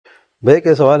بھائی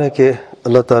کا سوال ہے کہ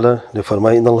اللہ تعالیٰ نے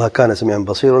فرمایا ان اللہ کان سمیعا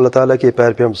بصیر، اللہ تعالیٰ کے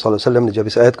پیارے پیغمبر صلی اللہ علیہ وسلم نے جب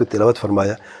اس آیت کو تلاوت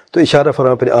فرمایا تو اشارہ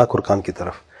فرمایا اپنے آنکھ اور کان کی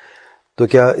طرف. تو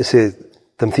کیا اسے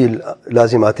تمثیل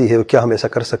لازم آتی ہے اور کیا ہم ایسا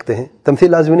کر سکتے ہیں؟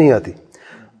 تمثیل لازم نہیں آتی.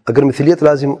 اگر مثلیت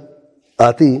لازم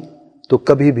آتی تو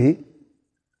کبھی بھی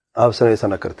آپ سے ایسا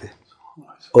نہ کرتے.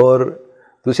 اور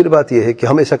دوسری بات یہ ہے کہ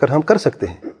ہم ایسا ہم کر سکتے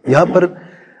ہیں. یہاں پر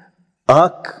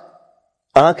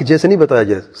آنکھ جیسے نہیں بتایا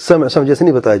جا رہا، سمع جیسے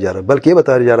نہیں بتایا جا رہا، بلکہ یہ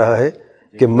بتایا جا رہا ہے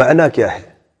کہ معنی کیا ہے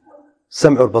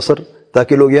سمع اور بصر،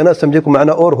 تاکہ لوگ یہ نہ سمجھے کہ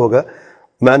معنی اور ہوگا.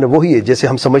 معنی وہی ہے جیسے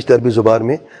ہم سمجھتے عربی زبان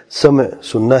میں سمع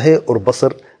سننا ہے اور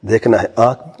بصر دیکھنا ہے.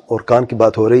 آنکھ اور کان کی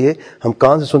بات ہو رہی ہے، ہم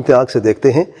کان سے سنتے ہیں، آنکھ سے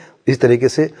دیکھتے ہیں. اس طریقے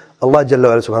سے اللہ جل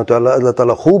وعلا سبحانہ تعالیٰ، اللہ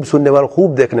تعالیٰ خوب سننے والا،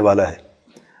 خوب دیکھنے والا ہے.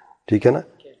 ٹھیک ہے نا؟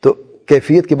 تو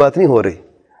کیفیت کی بات نہیں ہو رہی.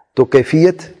 تو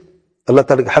کیفیت اللہ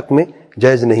تعالیٰ کے حق میں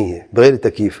جائز نہیں ہے، بغیر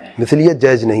تکیف مثلیت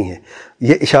جائز نہیں ہے.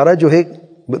 یہ اشارہ جو ہے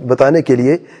بتانے کے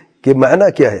لیے کہ معنی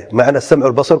کیا ہے، معنی سمع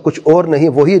اور بصر کچھ اور نہیں،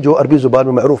 وہی جو عربی زبان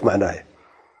میں معروف معنی ہے.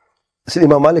 اس لیے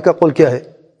امام مالک کا قول کیا ہے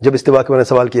جب استواء کے بارے میں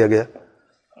سوال کیا گیا؟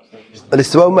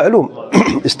 الاستواء معلوم.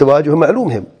 استواء جو ہے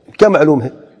معلوم ہے. کیا معلوم ہے؟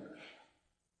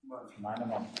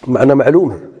 معنی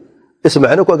معلوم ہے. اس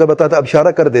معنی کو اگر بتاتا اب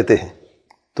اشارہ کر دیتے ہیں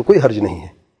تو کوئی حرج نہیں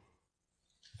ہے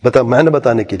معنی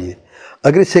بتانے کے لیے.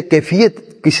 اگر اس سے کیفیت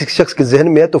کسی شخص کے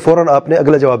ذہن میں ہے تو فوراً آپ نے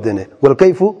اگلا جواب دینا ہے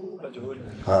والکیف.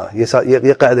 ہاں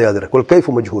یہ قاعدہ یاد رکھ، والکیف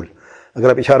مجہول. اگر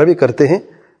آپ اشارہ بھی کرتے ہیں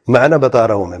معنی بتا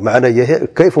رہا ہوں میں، معنی یہ ہے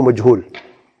کیف مجہول،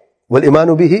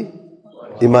 والایمان به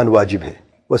ایمان واجب ہے،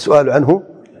 والسؤال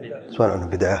عنہ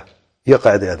بدعہ. یہ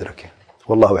قاعدہ یاد رکھیں.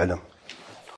 واللہ اعلم.